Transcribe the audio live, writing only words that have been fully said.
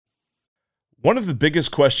One of the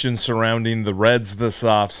biggest questions surrounding the Reds this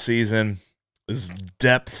offseason is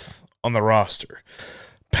depth on the roster.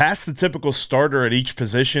 Past the typical starter at each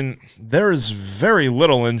position, there is very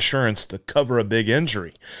little insurance to cover a big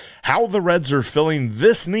injury. How the Reds are filling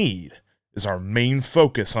this need is our main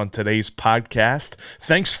focus on today's podcast.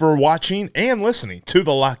 Thanks for watching and listening to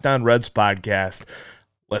the Locked On Reds podcast.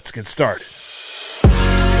 Let's get started.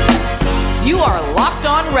 You are Locked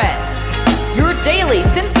On Reds, your daily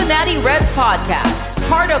Cincinnati Reds podcast,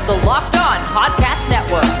 part of the Locked On Podcast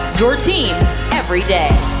Network, your team every day.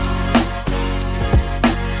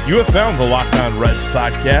 You have found the Locked On Reds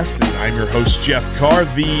podcast, and I'm your host, Jeff Carr,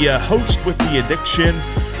 the host with the addiction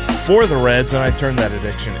for the Reds, and I turn that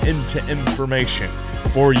addiction into information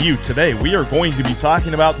for you. Today, we are going to be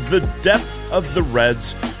talking about the depth of the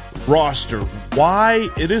Reds roster, why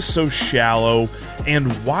it is so shallow,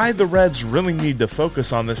 and why the Reds really need to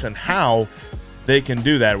focus on this and how they can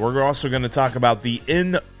do that. We're also going to talk about the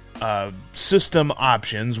in-system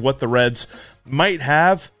options, what the Reds might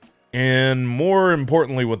have, and more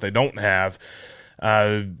importantly, what they don't have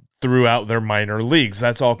throughout their minor leagues.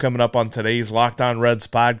 That's all coming up on today's Locked On Reds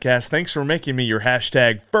podcast. Thanks for making me your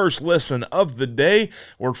hashtag first listen of the day.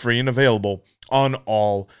 We're free and available on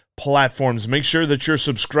all platforms. Make sure that you're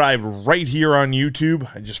subscribed right here on YouTube.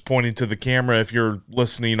 I just pointed to the camera if you're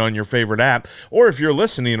listening on your favorite app, or if you're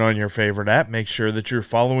listening on your favorite app, make sure that you're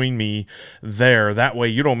following me there. That way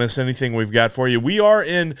you don't miss anything we've got for you. We are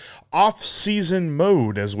in off-season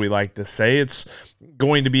mode, as we like to say. It's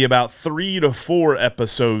going to be about 3 to 4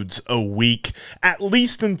 episodes a week, at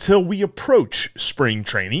least until we approach spring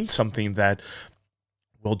training, something that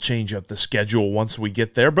will change up the schedule once we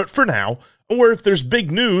get there. But for now, or if there's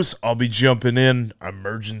big news, I'll be jumping in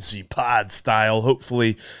emergency pod style.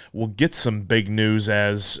 Hopefully, we'll get some big news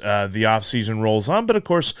as the offseason rolls on. But of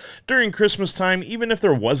course, during Christmas time, even if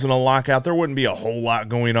there wasn't a lockout, there wouldn't be a whole lot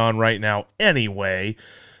going on right now anyway.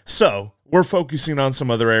 So we're focusing on some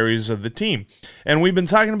other areas of the team. And we've been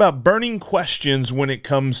talking about burning questions when it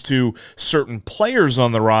comes to certain players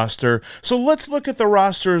on the roster. So let's look at the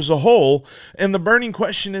roster as a whole. And the burning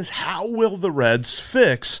question is, how will the Reds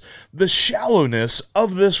fix the shallowness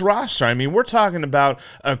of this roster? I mean, we're talking about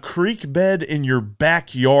a creek bed in your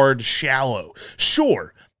backyard shallow.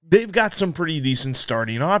 Sure, they've got some pretty decent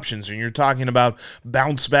starting options, and you're talking about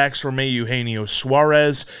bounce backs from Eugenio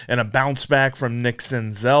Suarez and a bounce back from Nick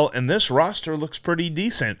Senzel, and this roster looks pretty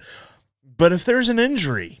decent. But if there's an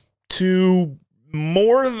injury to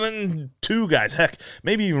more than 2 guys, heck,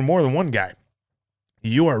 maybe even more than 1 guy,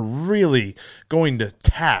 you are really going to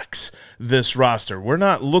tax this roster. We're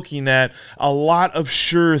not looking at a lot of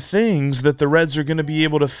sure things that the Reds are going to be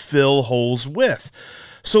able to fill holes with.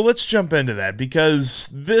 So let's jump into that, because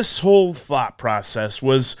this whole thought process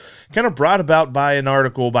was kind of brought about by an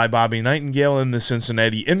article by Bobby Nightingale in the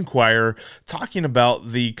Cincinnati Enquirer talking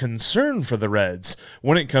about the concern for the Reds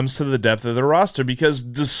when it comes to the depth of the roster, because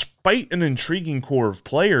despite an intriguing core of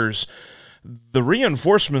players, the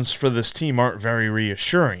reinforcements for this team aren't very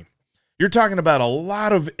reassuring. You're talking about a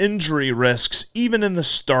lot of injury risks, even in the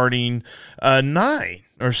starting 9.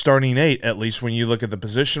 Or starting 8, at least when you look at the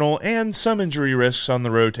positional, and some injury risks on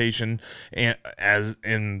the rotation, and as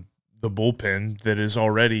in the bullpen that is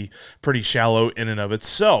already pretty shallow in and of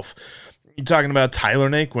itself. You're talking about Tyler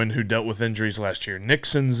Naquin, who dealt with injuries last year, Nick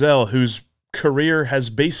Senzel, whose career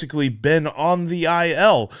has basically been on the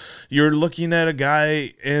IL. You're looking at a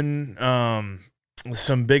guy in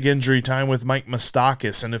some big injury time with Mike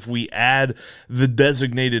Moustakas, and if we add the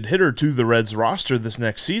designated hitter to the Reds roster this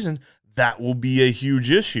next season, that will be a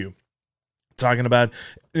huge issue. Talking about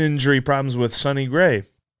injury problems with Sonny Gray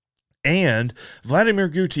and Vladimir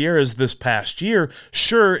Gutierrez this past year.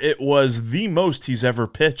 Sure, it was the most he's ever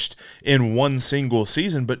pitched in one single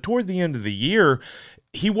season, but toward the end of the year,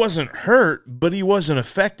 he wasn't hurt, but he wasn't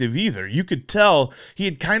effective either. You could tell he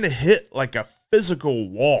had kind of hit like a physical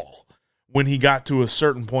wall when he got to a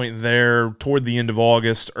certain point there toward the end of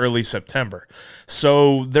August, early September.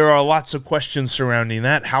 So there are lots of questions surrounding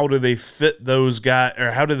that. How do they fit those guys,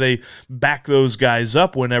 or how do they back those guys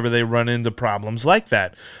up whenever they run into problems like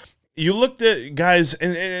that? You looked at guys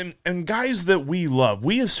and guys that we love.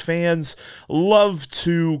 We as fans love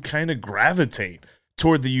to kind of gravitate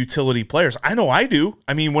toward the utility players. I know I do.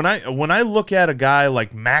 I mean, when I look at a guy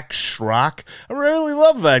like Max Schrock, I really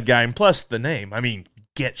love that guy. And plus the name, I mean,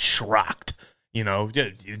 get Schrocked. You know,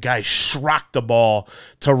 the guy Schrocked the ball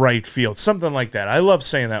to right field, something like that. I love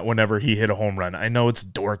saying that whenever he hit a home run. I know it's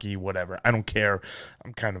dorky, whatever. I don't care.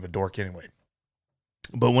 I'm kind of a dork anyway.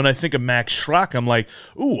 But when I think of Max Schrock, I'm like,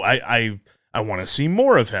 ooh, I want to see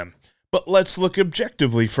more of him. But let's look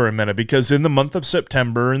objectively for a minute, because in the month of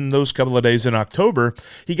September and those couple of days in October,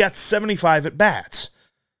 he got 75 at-bats.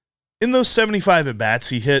 In those 75 at-bats,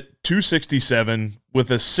 he hit .267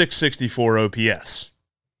 with a .664 OPS.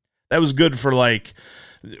 That was good for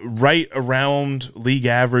right around league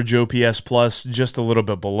average OPS plus, just a little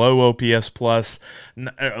bit below OPS plus,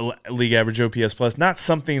 league average OPS plus, not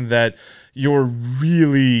something that you're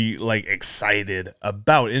really excited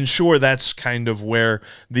about. And sure, that's kind of where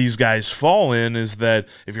these guys fall in, is that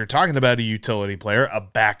if you're talking about a utility player, a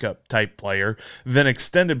backup type player, then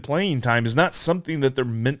extended playing time is not something that they're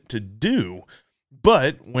meant to do.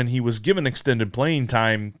 But when he was given extended playing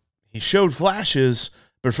time, he showed flashes,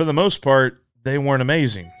 but for the most part, they weren't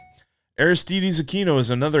amazing. Aristides Aquino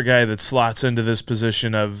is another guy that slots into this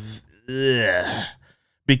position of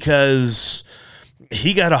because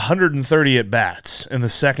he got 130 at-bats in the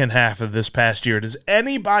second half of this past year. Does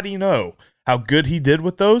anybody know how good he did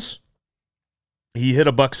with those? He hit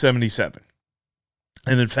a .177.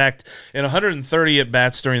 And in fact, in 130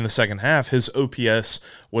 at-bats during the second half, his OPS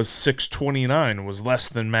was .629, was less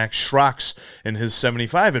than Max Schrock's in his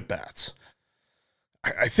 75 at-bats.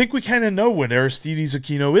 I think we kind of know what Aristides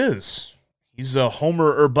Aquino is. He's a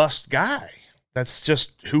homer or bust guy. That's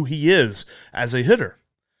just who he is as a hitter.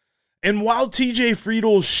 And while TJ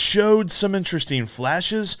Friedl showed some interesting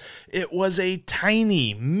flashes, it was a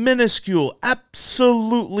tiny, minuscule,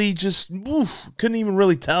 absolutely just couldn't even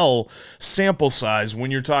really tell sample size when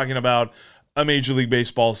you're talking about a Major League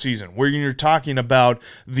Baseball season, where you're talking about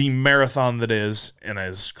the marathon that is, and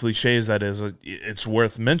as cliche as that is, it's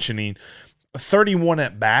worth mentioning, 31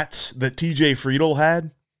 at-bats that TJ Friedl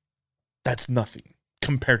had, that's nothing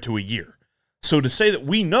compared to a year. So to say that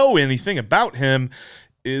we know anything about him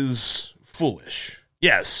is foolish.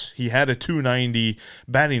 Yes, he had a .290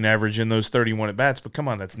 batting average in those 31 at-bats, but come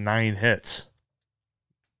on, that's 9 hits.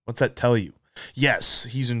 What's that tell you? Yes,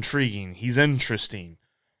 he's intriguing. He's interesting.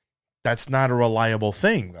 That's not a reliable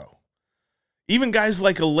thing, though. Even guys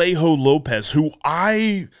like Alejo Lopez, who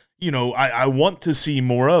I want to see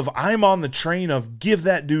more of. I'm on the train of give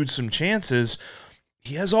that dude some chances.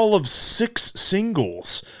 He has all of 6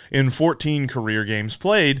 singles in 14 career games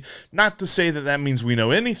played. Not to say that means we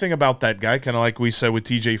know anything about that guy, kind of like we said with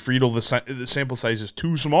TJ Friedl, the sample size is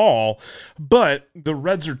too small, but the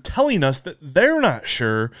Reds are telling us that they're not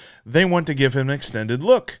sure they want to give him an extended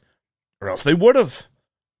look, or else they would have.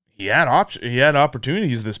 He had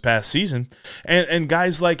opportunities this past season, and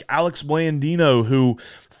guys like Alex Blandino, who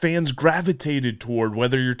fans gravitated toward,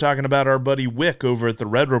 whether you're talking about our buddy Wick over at the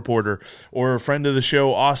Red Reporter or a friend of the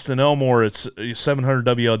show, Austin Elmore at 700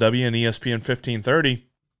 WLW and ESPN 1530.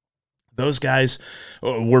 Those guys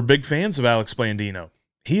were big fans of Alex Blandino.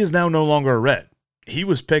 He is now no longer a Red. He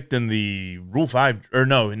was picked in the Rule 5, or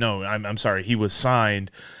I'm sorry, he was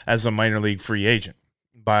signed as a minor league free agent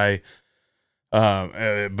by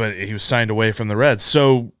but he was signed away from the Reds.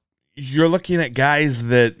 So you're looking at guys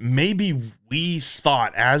that maybe we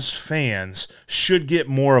thought as fans should get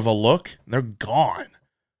more of a look. They're gone.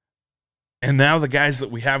 And now the guys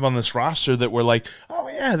that we have on this roster that we're like, oh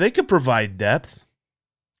yeah, they could provide depth.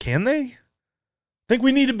 Can they? I think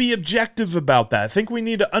we need to be objective about that. I think we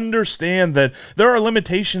need to understand that there are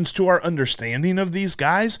limitations to our understanding of these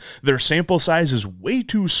guys. Their sample size is way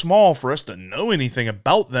too small for us to know anything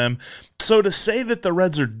about them. So to say that the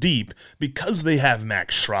Reds are deep because they have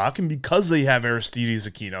Max Schrock and because they have Aristides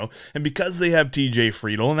Aquino and because they have TJ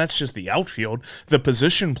Friedl, and that's just the outfield, the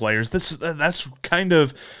position players, that's kind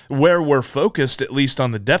of where we're focused, at least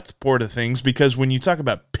on the depth part of things, because when you talk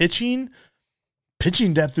about pitching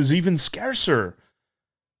depth is even scarcer.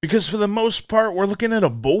 Because for the most part, we're looking at a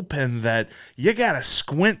bullpen that you got to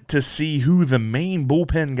squint to see who the main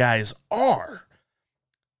bullpen guys are.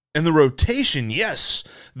 And the rotation, yes,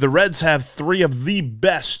 the Reds have 3 of the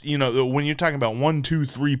best, when you're talking about 1, 2,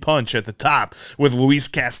 3 punch at the top with Luis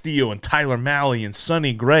Castillo and Tyler Mahle and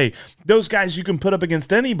Sonny Gray. Those guys you can put up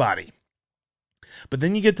against anybody. But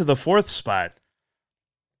then you get to the 4th spot.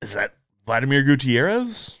 Is that Vladimir Gutierrez?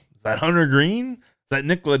 Is that Hunter Green? That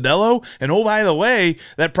Nick Lodolo? And oh, by the way,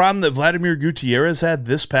 that problem that Vladimir Gutierrez had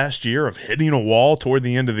this past year of hitting a wall toward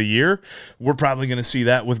the end of the year, we're probably going to see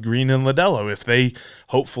that with Green and Lodolo if they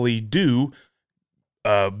hopefully do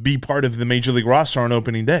be part of the Major League roster on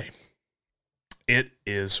opening day. It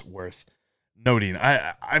is worth noting.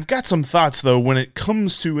 I've got some thoughts, though, when it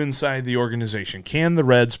comes to inside the organization. Can the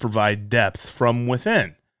Reds provide depth from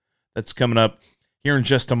within? That's coming up here in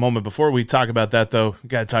just a moment. Before we talk about that, though, we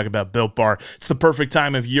got to talk about Built Bar. It's the perfect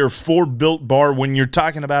time of year for Built Bar when you're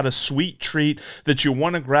talking about a sweet treat that you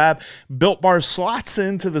want to grab. Built Bar slots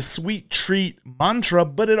into the sweet treat mantra,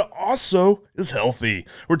 but it also is healthy.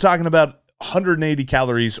 We're talking about 180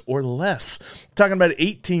 calories or less. We're talking about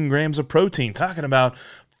 18 grams of protein. Talking about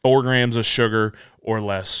 4 grams of sugar or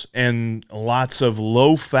less, and lots of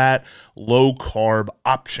low-fat, low-carb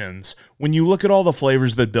options. When you look at all the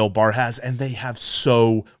flavors that Built Bar has, and they have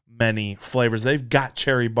so many flavors. They've got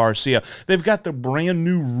Cherry Barcia. They've got the brand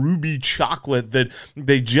new Ruby chocolate that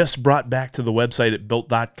they just brought back to the website at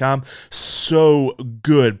Built.com. So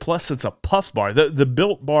good. Plus, it's a puff bar. The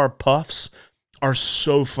Built Bar puffs are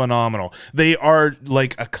so phenomenal. They are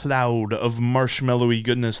like a cloud of marshmallowy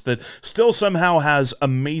goodness that still somehow has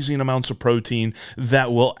amazing amounts of protein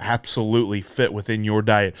that will absolutely fit within your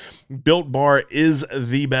diet. Built Bar is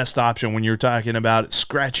the best option when you're talking about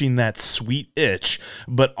scratching that sweet itch,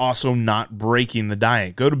 but also not breaking the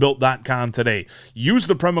diet. Go to Built.com today. Use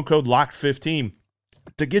the promo code LOCKED15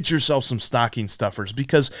 to get yourself some stocking stuffers,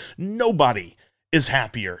 because nobody is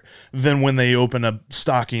happier than when they open a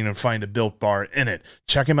stocking and find a Built Bar in it.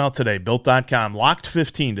 Check them out today, Built.com,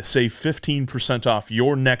 Locked15 to save 15% off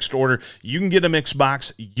your next order. You can get a mixed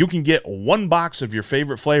box. You can get 1 box of your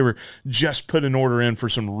favorite flavor. Just put an order in for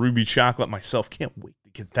some Ruby chocolate. Myself, can't wait to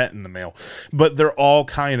get that in the mail. But they're all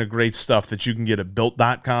kind of great stuff that you can get at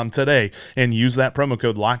Built.com today, and use that promo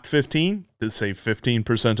code Locked15 to save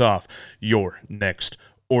 15% off your next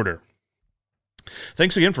order.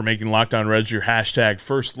 Thanks again for making Locked On Reds your hashtag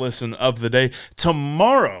first listen of the day.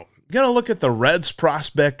 Tomorrow, we're going to look at the Reds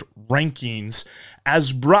prospect rankings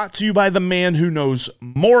as brought to you by the man who knows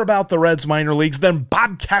more about the Reds minor leagues than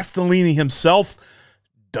Bob Castellini himself,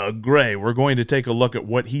 Doug Gray. We're going to take a look at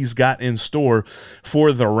what he's got in store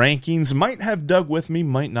for the rankings. Might have Doug with me,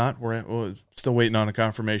 might not. We're still waiting on a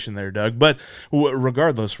confirmation there, Doug. But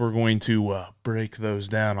regardless, we're going to break those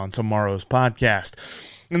down on tomorrow's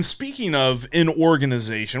podcast. And speaking of in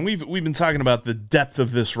organization, we've been talking about the depth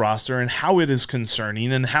of this roster and how it is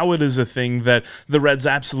concerning and how it is a thing that the Reds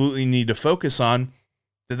absolutely need to focus on.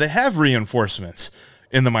 Did they have reinforcements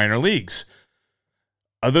in the minor leagues?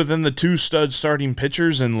 Other than the 2 stud starting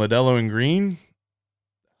pitchers in Lodolo and Green,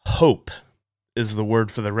 hope is the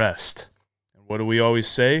word for the rest. And what do we always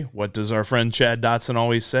say? What does our friend Chad Dotson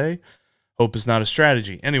always say? Hope is not a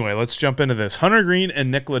strategy. Anyway, let's jump into this. Hunter Greene and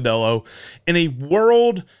Nick Lodolo, in a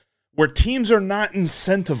world where teams are not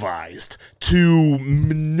incentivized to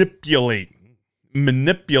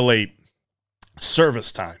manipulate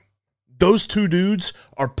service time. Those 2 dudes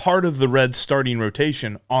are part of the Reds starting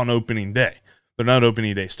rotation on opening day. They're not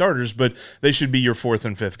opening day starters, but they should be your 4th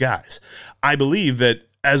and 5th guys. I believe that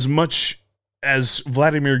as much as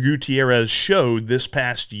Vladimir Gutierrez showed this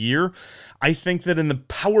past year, I think that in the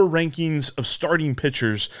power rankings of starting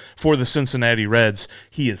pitchers for the Cincinnati Reds,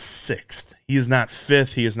 he is 6th. He is not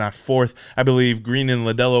 5th. He is not 4th. I believe Greene and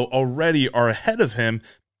Lodolo already are ahead of him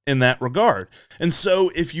in that regard. And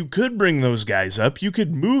so if you could bring those guys up, you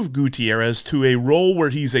could move Gutierrez to a role where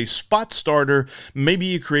he's a spot starter. Maybe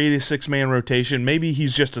you create a 6-man rotation. Maybe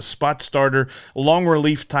he's just a spot starter, long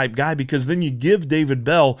relief type guy, because then you give David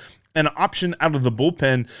Bell an option out of the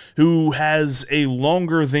bullpen who has a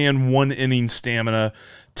longer than 1 inning stamina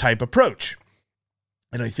type approach.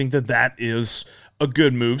 And I think that that is a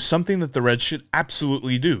good move, something that the Reds should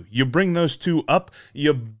absolutely do. You bring those 2 up,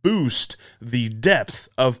 you boost the depth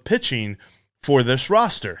of pitching for this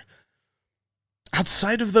roster.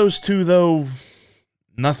 Outside of those 2, though,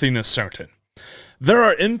 nothing is certain. There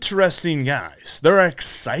are interesting guys. There are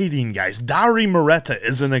exciting guys. Dauri Moreta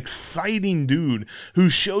is an exciting dude who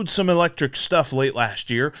showed some electric stuff late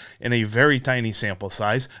last year in a very tiny sample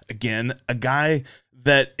size. Again, a guy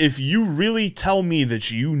that if you really tell me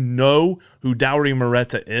that you know who Dauri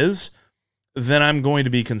Moreta is, then I'm going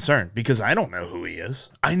to be concerned, because I don't know who he is.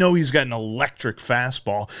 I know he's got an electric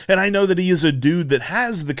fastball, and I know that he is a dude that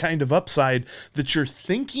has the kind of upside that you're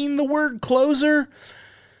thinking the word closer.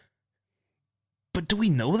 But do we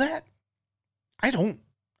know that? I don't.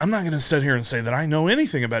 I'm not going to sit here and say that I know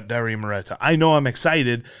anything about Dauri Moreta. I know I'm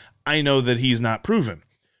excited. I know that he's not proven.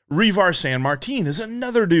 Reiver Sanmartin is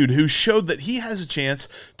another dude who showed that he has a chance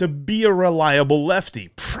to be a reliable lefty,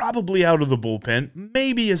 probably out of the bullpen,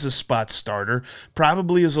 maybe as a spot starter,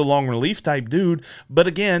 probably as a long relief type dude, but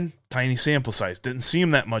again, tiny sample size. Didn't see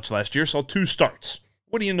him that much last year, saw 2 starts.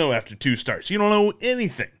 What do you know after 2 starts? You don't know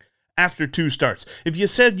anything after 2 starts. If you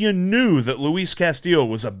said you knew that Luis Castillo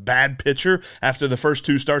was a bad pitcher after the first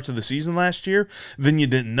 2 starts of the season last year, then you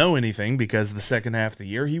didn't know anything, because the second half of the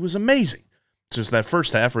year he was amazing. Just that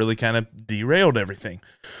first half really kind of derailed everything.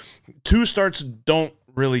 2 starts don't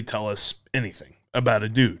really tell us anything about a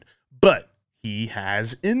dude, but he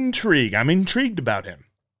has intrigue. I'm intrigued about him.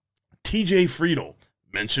 TJ Friedl,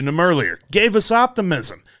 mentioned him earlier, gave us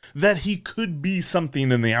optimism that he could be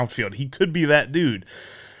something in the outfield. He could be that dude.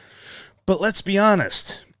 But let's be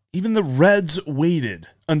honest, even the Reds waited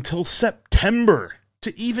until September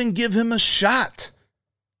to even give him a shot.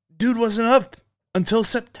 Dude wasn't up until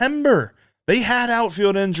September. They had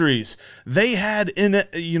outfield injuries. They had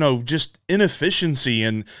just inefficiency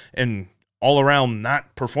and all around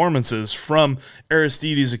not performances from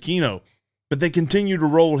Aristides Aquino. But they continue to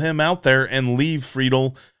roll him out there and leave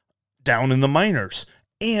Friedl down in the minors.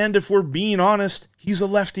 And if we're being honest, he's a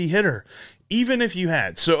lefty hitter. Even if you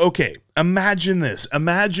had, imagine this.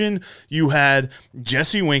 Imagine you had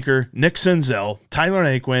Jesse Winker, Nick Senzel, Tyler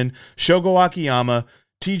Naquin, Shogo Akiyama,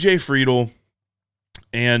 TJ Friedl,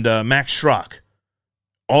 and Max Schrock.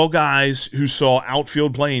 All guys who saw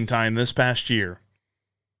outfield playing time this past year.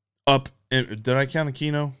 Did I count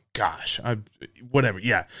Aquino? Gosh, whatever.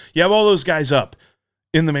 Yeah, you have all those guys up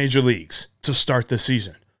in the major leagues to start the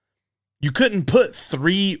season. You couldn't put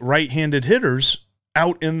 3 right-handed hitters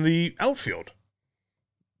out in the outfield.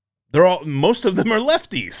 Most of them are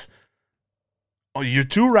lefties. Your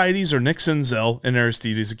 2 righties are Nick Senzel and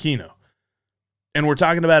Aristides Aquino. And we're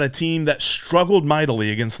talking about a team that struggled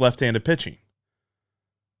mightily against left-handed pitching.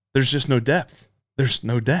 There's just no depth. There's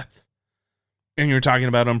no depth. And you're talking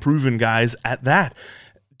about unproven guys at that.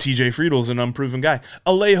 TJ Friedl's an unproven guy.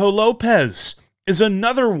 Alejo Lopez is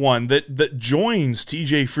another one that joins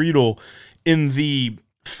TJ Friedl in the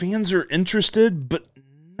fans are interested, but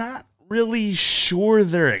not really sure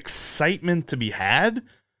their excitement to be had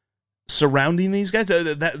surrounding these guys.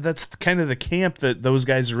 That's kind of the camp that those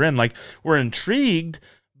guys are in. Like, we're intrigued,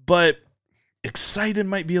 but excited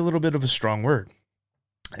might be a little bit of a strong word.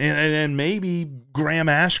 And maybe Graham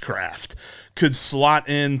Ashcraft could slot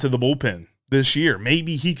into the bullpen this year.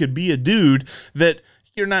 Maybe he could be a dude that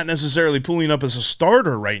you're not necessarily pulling up as a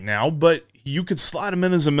starter right now, but you could slot him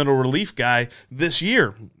in as a middle relief guy this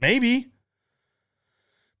year. Maybe.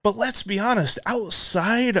 But let's be honest,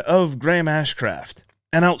 outside of Graham Ashcraft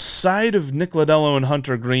and outside of Nick Lodolo and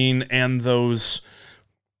Hunter Green and those,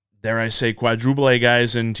 dare I say, quadruple A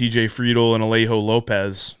guys in TJ Friedl and Alejo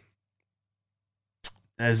Lopez,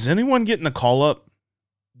 is anyone getting a call up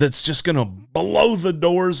that's just going to blow the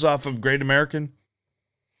doors off of Great American?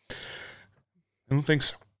 I don't think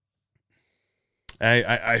so.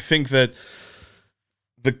 I think that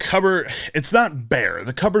the cupboard, it's not bare.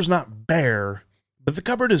 The cupboard's not bare, but the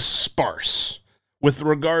cupboard is sparse with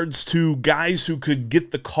regards to guys who could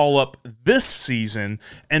get the call up this season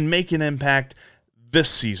and make an impact this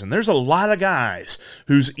season. There's a lot of guys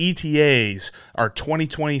whose ETAs are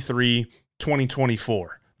 2023,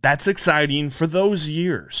 2024. That's exciting for those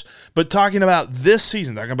years. But talking about this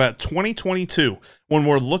season, talking about 2022, when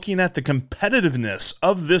we're looking at the competitiveness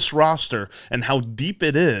of this roster and how deep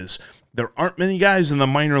it is, there aren't many guys in the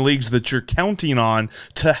minor leagues that you're counting on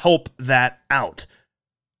to help that out.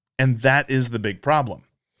 And that is the big problem.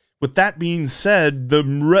 With that being said, the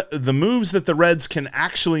moves that the Reds can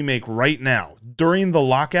actually make right now during the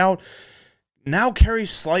lockout now carry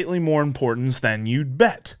slightly more importance than you'd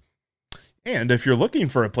bet. And if you're looking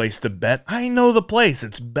for a place to bet, I know the place.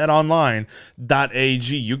 It's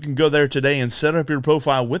betonline.ag. You can go there today and set up your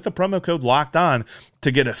profile with the promo code LOCKEDON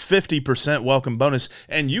to get a 50% welcome bonus,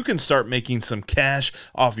 and you can start making some cash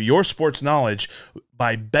off your sports knowledge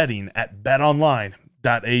by betting at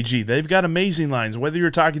betonline.ag. They've got amazing lines, whether you're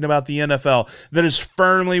talking about the NFL that is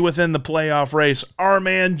firmly within the playoff race. Our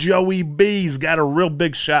man Joey B's got a real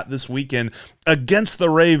big shot this weekend against the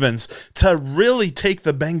Ravens to really take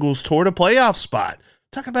the Bengals toward a playoff spot.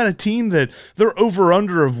 Talking about a team that their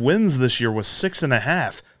over-under of wins this year was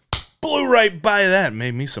 6.5. Blew right by that.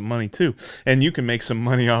 Made me some money too. And you can make some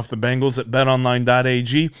money off the Bengals at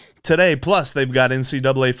betonline.ag today. Plus, they've got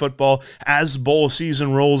NCAA football as bowl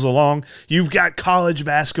season rolls along. You've got college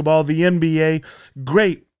basketball, the NBA,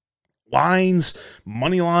 great lines,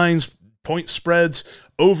 money lines, point spreads,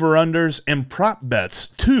 over-unders, and prop bets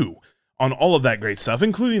too on all of that great stuff,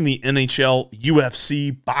 including the NHL,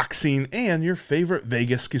 UFC, boxing, and your favorite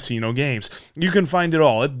Vegas casino games. You can find it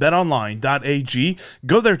all at betonline.ag.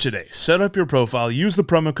 Go there today, set up your profile, use the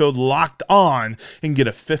promo code LOCKEDON, and get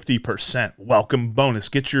a 50% welcome bonus.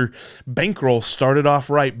 Get your bankroll started off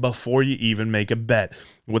right before you even make a bet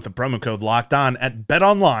with the promo code LOCKEDON at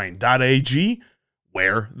betonline.ag,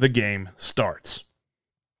 where the game starts.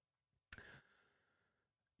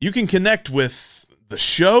 You can connect with the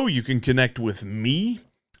show. You can connect with me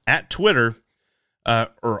at Twitter,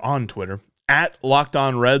 or on Twitter, at Locked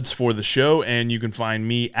On Reds for the show, and you can find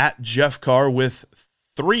me at Jeff Carr with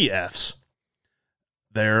 3 Fs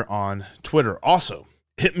there on Twitter. Also,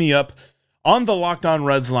 hit me up on the Locked On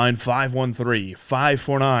Reds line,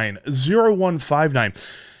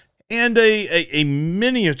 513-549-0159. And a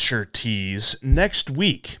miniature tease next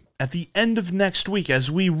week, at the end of next week,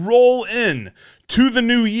 as we roll in to the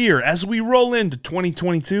new year, as we roll into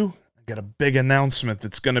 2022, I got a big announcement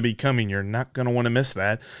that's going to be coming. You're not going to want to miss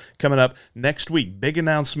that. Coming up next week, big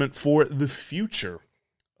announcement for the future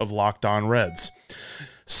of Locked On Reds.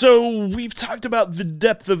 So we've talked about the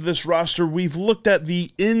depth of this roster. We've looked at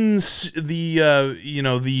the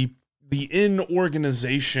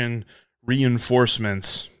in-organization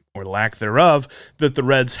reinforcements, or lack thereof, that the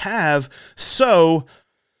Reds have. So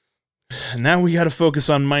now we got to focus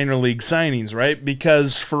on minor league signings, right?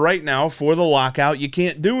 Because for right now, for the lockout, you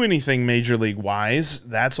can't do anything major league wise.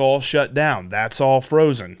 That's all shut down. That's all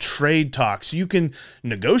frozen. Trade talks. You can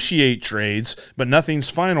negotiate trades, but nothing's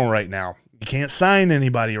final right now. You can't sign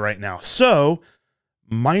anybody right now. So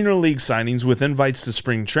minor league signings with invites to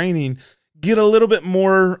spring training get a little bit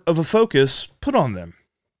more of a focus put on them.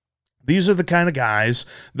 These are the kind of guys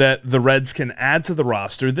that the Reds can add to the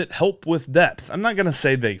roster that help with depth. I'm not going to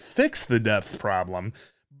say they fix the depth problem,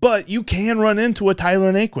 but you can run into a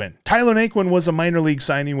Tyler Naquin. Tyler Naquin was a minor league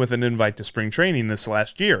signing with an invite to spring training this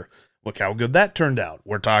last year. Look how good that turned out.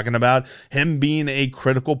 We're talking about him being a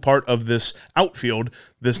critical part of this outfield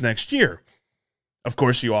this next year. Of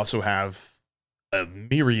course, you also have a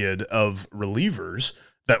myriad of relievers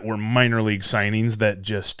that were minor league signings that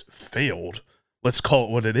just failed. Let's call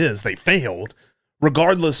it what it is. They failed,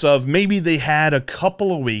 regardless of maybe they had a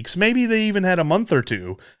couple of weeks, maybe they even had a month or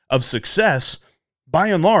two of success. By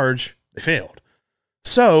and large, they failed.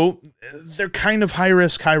 So they're kind of high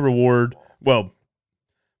risk, high reward. Well,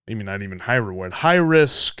 maybe not even high reward, high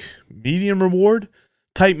risk, medium reward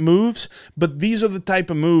type moves. But these are the type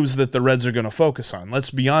of moves that the Reds are going to focus on. Let's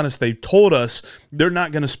be honest. They told us they're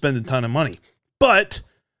not going to spend a ton of money, but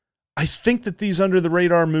I think that these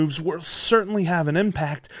under-the-radar moves will certainly have an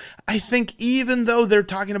impact. I think even though they're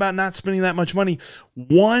talking about not spending that much money,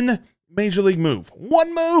 one major league move,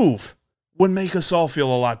 one move would make us all feel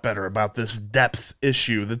a lot better about this depth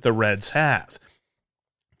issue that the Reds have.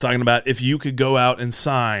 Talking about if you could go out and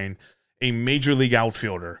sign a major league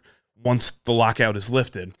outfielder once the lockout is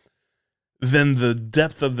lifted, then the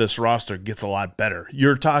depth of this roster gets a lot better.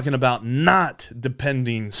 You're talking about not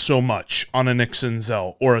depending so much on a Nick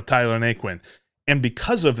Senzel or a Tyler Naquin. And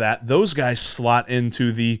because of that, those guys slot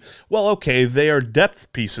into the, well, okay, they are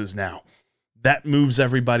depth pieces now. That moves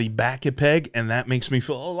everybody back a peg, and that makes me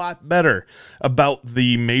feel a lot better about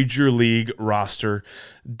the major league roster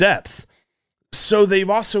depth. So they've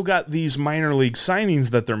also got these minor league signings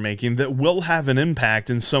that they're making that will have an impact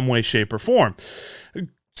in some way, shape, or form.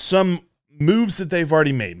 Some moves that they've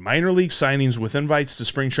already made, minor league signings with invites to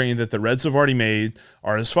spring training that the Reds have already made,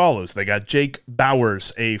 are as follows. They got Jake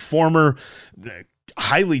Bauers, a former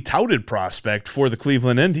highly touted prospect for the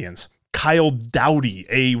Cleveland Indians. Kyle Dowdy,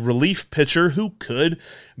 a relief pitcher who could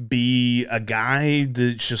be a guy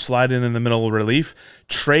that should slide in the middle of relief.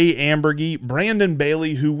 Trey Ambergy, Brandon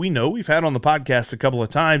Bailey, who we know we've had on the podcast a couple of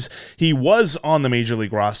times. He was on the Major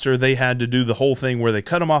League roster. They had to do the whole thing where they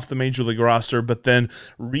cut him off the Major League roster, but then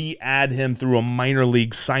re-add him through a minor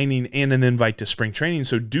league signing and an invite to spring training.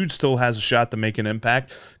 So dude still has a shot to make an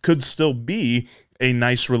impact, could still be a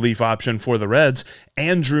nice relief option for the Reds.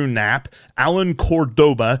 Andrew Knapp, Alan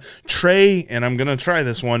Cordoba, Trey, and I'm going to try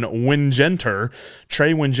this one, Wingenter.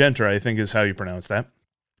 Trey Wingenter, I think is how you pronounce that.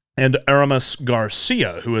 And Aramis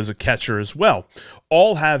Garcia, who is a catcher as well.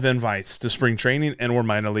 All have invites to spring training and or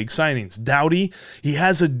minor league signings. Dowdy, he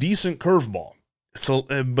has a decent curveball,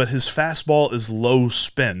 but his fastball is low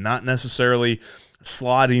spin, not necessarily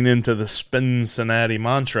slotting into the Cincinnati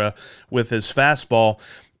mantra with his fastball.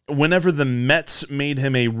 Whenever the Mets made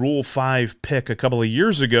him a Rule 5 pick a couple of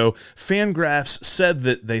years ago, Fangraphs said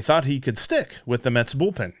that they thought he could stick with the Mets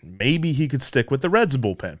bullpen. Maybe he could stick with the Reds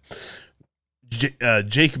bullpen.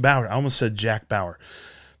 Jake Bauer, I almost said Jack Bauer.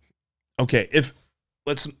 Okay,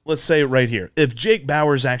 let's say it right here. If Jake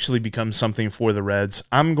Bauers actually becomes something for the Reds,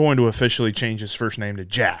 I'm going to officially change his first name to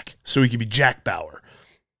Jack, so he could be Jack Bauer.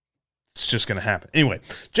 It's just going to happen. Anyway,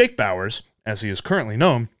 Jake Bauers, as he is currently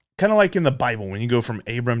known, kind of like in the Bible when you go from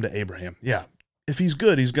Abram to Abraham. Yeah, if he's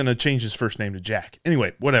good, he's going to change his first name to Jack.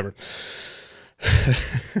 Anyway, whatever.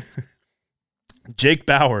 Jake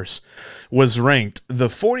Bauers was ranked the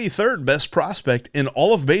 43rd best prospect in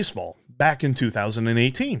all of baseball back in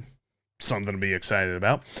 2018. Something to be excited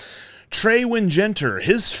about. Trey Wingenter,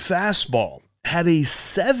 his fastball had a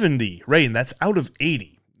 70 rating. That's out of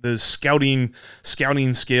 80. the scouting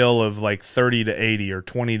scale of like 30 to 80 or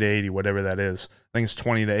 20 to 80, whatever that is. I think it's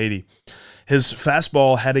 20 to 80. His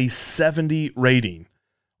fastball had a 70 rating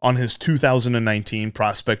on his 2019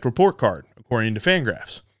 prospect report card, according to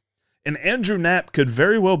Fangraphs. And Andrew Knapp could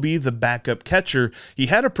very well be the backup catcher. He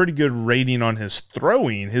had a pretty good rating on his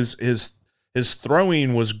throwing. His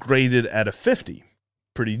throwing was graded at a 50.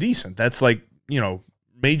 Pretty decent. That's like,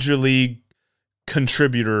 major league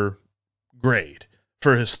contributor grade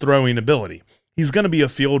for his throwing ability. He's going to be a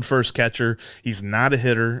field first catcher. He's not a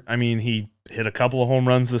hitter. I mean, he hit a couple of home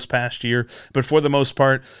runs this past year, but for the most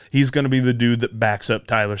part, he's going to be the dude that backs up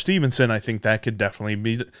Tyler Stevenson. I think that could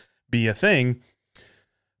definitely be a thing.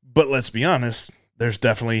 But let's be honest, there's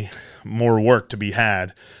definitely more work to be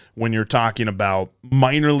had when you're talking about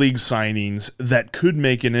minor league signings that could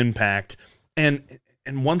make an impact. And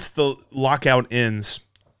once the lockout ends,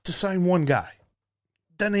 just sign one guy.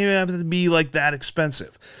 Doesn't even have to be like that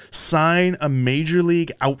expensive. Sign a major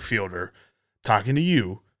league outfielder. Talking to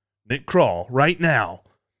you, Nick Krall, right now.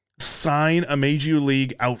 Sign a major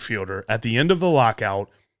league outfielder at the end of the lockout,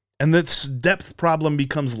 and this depth problem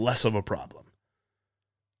becomes less of a problem.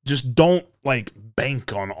 Just don't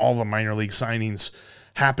bank on all the minor league signings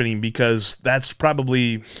happening, because that's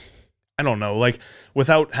probably, I don't know,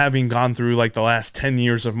 without having gone through the last 10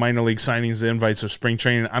 years of minor league signings, the invites of spring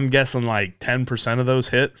training, I'm guessing 10% of those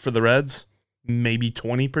hit for the Reds, maybe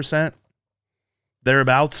 20%,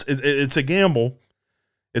 thereabouts. It's a gamble.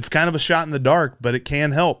 It's kind of a shot in the dark, but it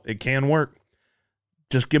can help. It can work.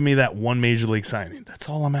 Just give me that one major league signing. That's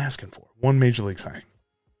all I'm asking for. One major league signing.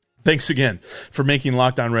 Thanks again for making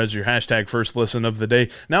Locked On Reds your hashtag first listen of the day.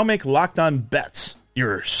 Now make Locked On Bets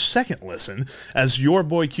your second listen, as your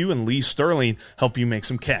boy Q and Lee Sterling help you make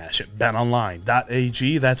some cash at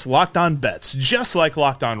betonline.ag. That's Locked On Bets, just like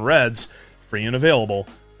Locked On Reds, free and available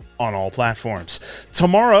on all platforms.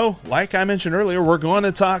 Tomorrow, like I mentioned earlier, we're going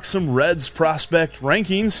to talk some Reds prospect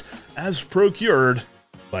rankings as procured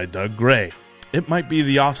by Doug Gray. It might be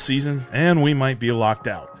the off season and we might be locked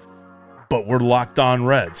out, but we're Locked On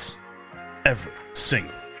Reds every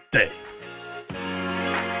single day.